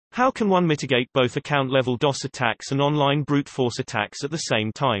How can one mitigate both account-level DOS attacks and online brute force attacks at the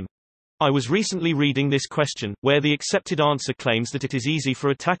same time? I was recently reading this question, where the accepted answer claims that it is easy for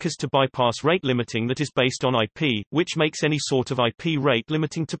attackers to bypass rate limiting that is based on IP, which makes any sort of IP rate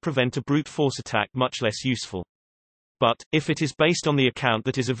limiting to prevent a brute force attack much less useful. But, if it is based on the account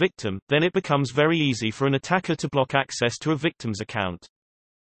that is a victim, then it becomes very easy for an attacker to block access to a victim's account.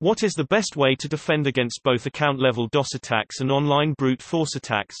 What is the best way to defend against both account-level DOS attacks and online brute force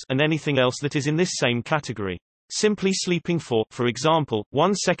attacks, and anything else that is in this same category? Simply sleeping for example,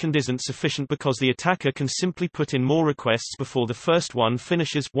 1 second isn't sufficient because the attacker can simply put in more requests before the first one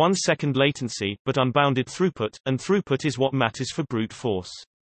finishes. 1 second latency, but unbounded throughput, and throughput is what matters for brute force.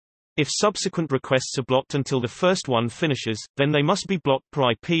 If subsequent requests are blocked until the first one finishes, then they must be blocked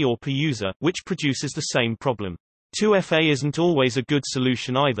per IP or per user, which produces the same problem. 2FA isn't always a good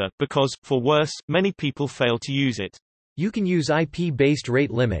solution either, because, for worse, many people fail to use it. You can use IP-based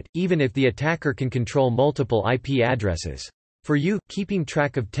rate limit, even if the attacker can control multiple IP addresses. For you, keeping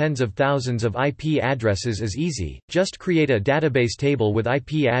track of tens of thousands of IP addresses is easy. Just create a database table with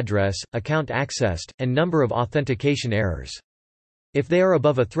IP address, account accessed, and number of authentication errors. If they are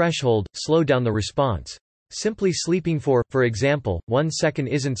above a threshold, slow down the response. Simply sleeping for example, 1 second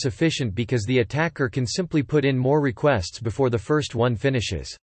isn't sufficient because the attacker can simply put in more requests before the first one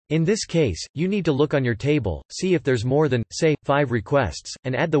finishes. In this case, you need to look on your table, see if there's more than, say, 5 requests,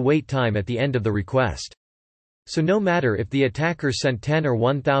 and add the wait time at the end of the request. So no matter if the attacker sent 10 or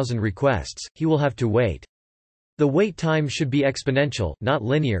 1,000 requests, he will have to wait. The wait time should be exponential, not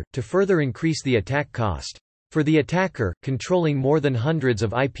linear, to further increase the attack cost. For the attacker, controlling more than hundreds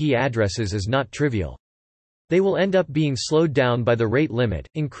of IP addresses is not trivial. They will end up being slowed down by the rate limit,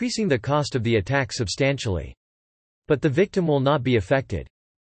 increasing the cost of the attack substantially. But the victim will not be affected.